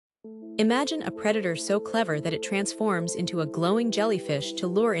Imagine a predator so clever that it transforms into a glowing jellyfish to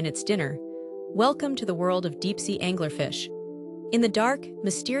lure in its dinner. Welcome to the world of deep-sea anglerfish. In the dark,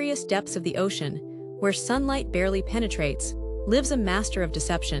 mysterious depths of the ocean, where sunlight barely penetrates, lives a master of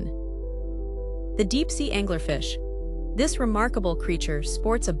deception. The deep-sea anglerfish. This remarkable creature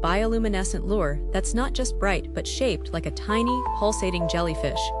sports a bioluminescent lure that's not just bright but shaped like a tiny, pulsating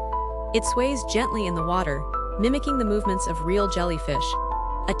jellyfish. It sways gently in the water, mimicking the movements of real jellyfish,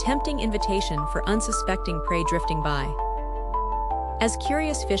 a tempting invitation for unsuspecting prey drifting by. As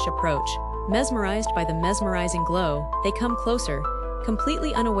curious fish approach, mesmerized by the mesmerizing glow, they come closer,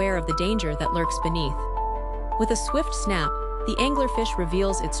 completely unaware of the danger that lurks beneath. With a swift snap, the anglerfish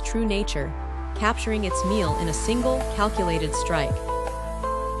reveals its true nature, capturing its meal in a single, calculated strike.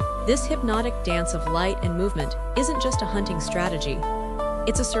 This hypnotic dance of light and movement isn't just a hunting strategy.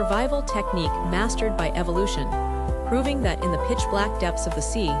 It's a survival technique mastered by evolution, proving that in the pitch-black depths of the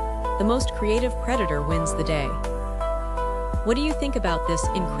sea, the most creative predator wins the day. What do you think about this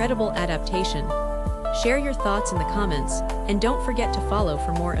incredible adaptation? Share your thoughts in the comments, and don't forget to follow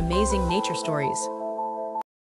for more amazing nature stories.